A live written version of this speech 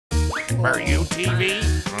RUTV?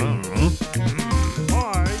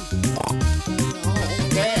 Why?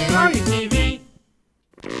 RUTV?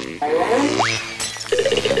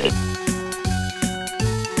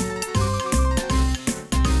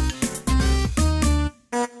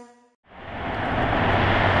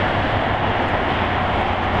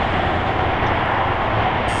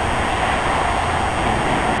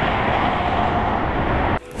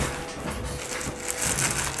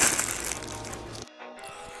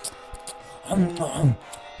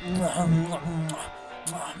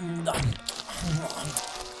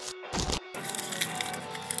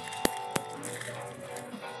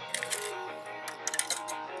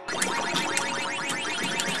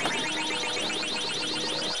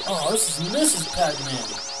 Oh, this is Mrs. Pac-Man.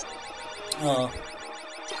 Oh.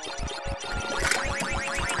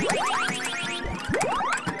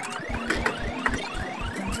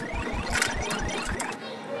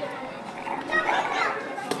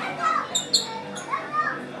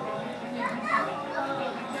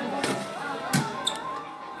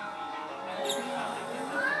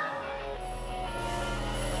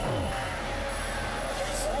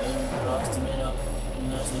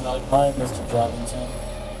 Hi, Mr. Jobbington.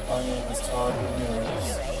 My name is Todd.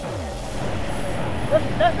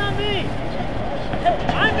 That's not me! Hey,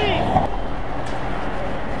 I'm me!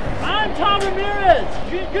 I'm Todd Ramirez!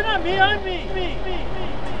 You're not me, I'm me!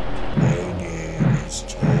 My name is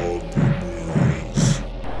Todd Ramirez.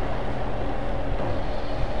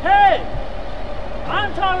 Hey!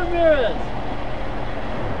 I'm Todd Ramirez!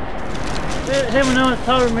 Hey, my name is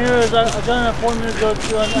Todd Ramirez. I got an appointment to go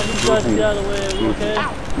to. I need you guys to get out of the way, okay?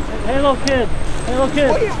 Hey, little kid! Hey, little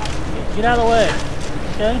kid! Get out of the way,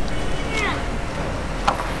 okay?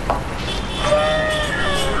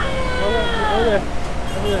 Over there.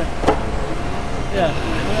 Over there. Yeah,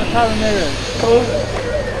 I'm Todd Ramirez.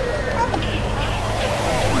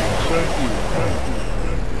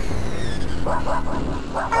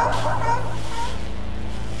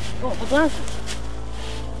 Oh, my glasses.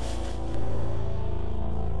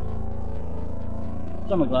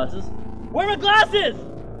 Where's my glasses? Where are my glasses?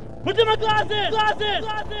 What's in my glasses? Glasses!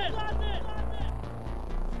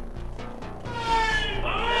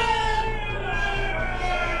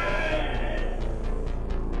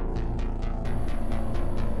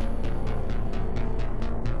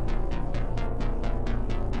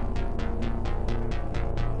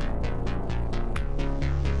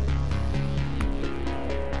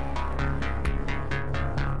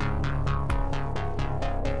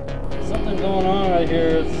 Something going on right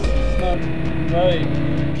here. It's not right.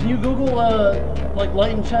 Can you Google like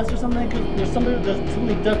light in chest or something? Because there's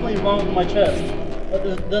something definitely wrong with my chest.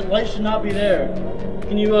 That light should not be there.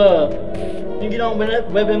 Can you get on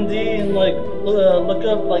WebMD and like look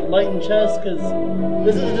up like light in chest? Because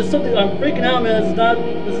this is just something I'm freaking out, man.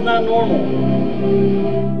 This is not normal.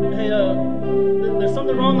 Hey, there's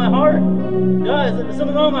something wrong with my heart, guys. There's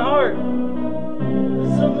something wrong with my heart.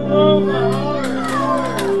 There's something wrong with my heart.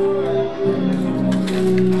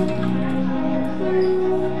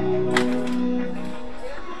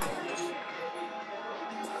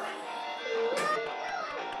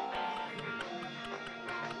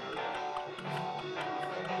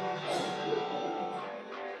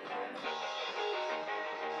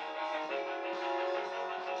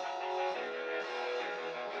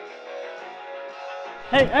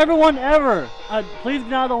 Hey, everyone ever, please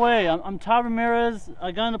get out of the way. I'm Todd Ramirez.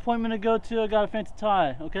 I got an appointment to go to. I got a fancy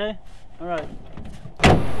tie, okay? All right.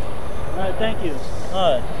 All right, thank you.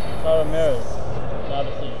 Hi, Todd Ramirez. Glad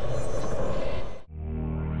to see you.